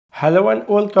Hello and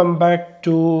welcome back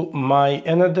to my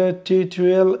another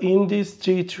tutorial. In this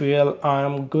tutorial I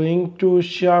am going to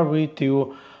share with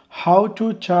you how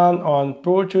to turn on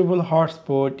portable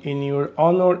hotspot in your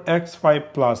Honor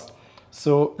X5 Plus.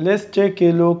 So let's take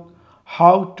a look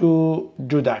how to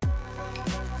do that.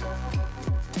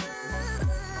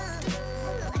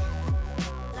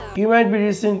 You might be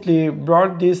recently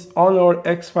bought this Honor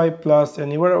X5 Plus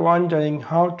and you are wondering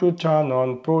how to turn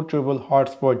on portable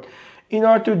hotspot. In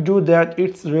order to do that,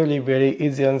 it's really very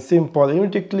easy and simple. You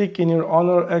need to click in your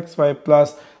Honor X5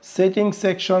 Plus settings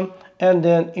section and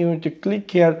then you need to click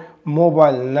here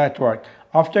mobile network.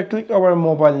 After click our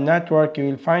mobile network, you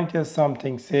will find here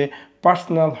something say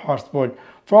personal hotspot.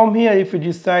 From here, if you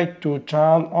decide to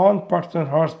turn on personal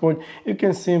hotspot, you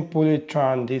can simply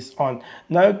turn this on.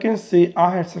 Now you can see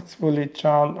I have successfully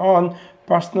turned on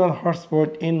personal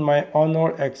hotspot in my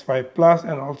Honor X5 Plus,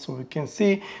 and also we can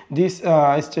see this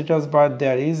status bar.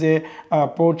 There is a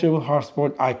portable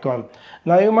hotspot icon.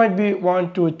 Now you might be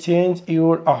want to change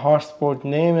your hotspot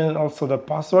name and also the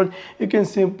password. You can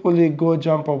simply go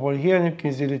jump over here and you can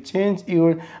easily change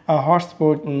your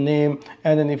hotspot name,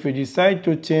 and then if you decide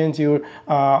to change your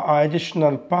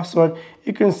additional password,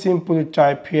 you can simply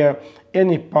type here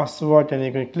any password and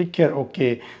you can click here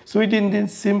OK. So within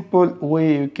this simple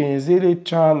way you can easily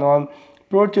turn on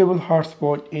portable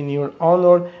hotspot in your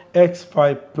Honor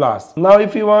X5 Plus. Now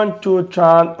if you want to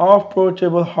turn off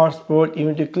portable hotspot, you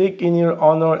need to click in your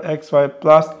Honor X5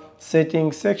 Plus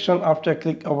settings section. After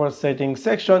click over settings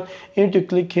section, you need to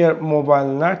click here mobile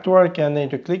network and then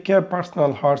to click here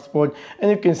personal hotspot,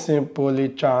 and you can simply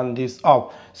turn this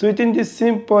off. So within this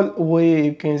simple way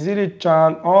you can easily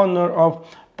turn on or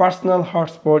off personal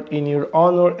hotspot in your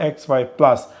Honor X5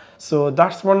 Plus. So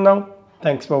that's one now.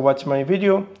 Thanks for watching my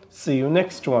video. See you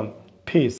next one. Peace.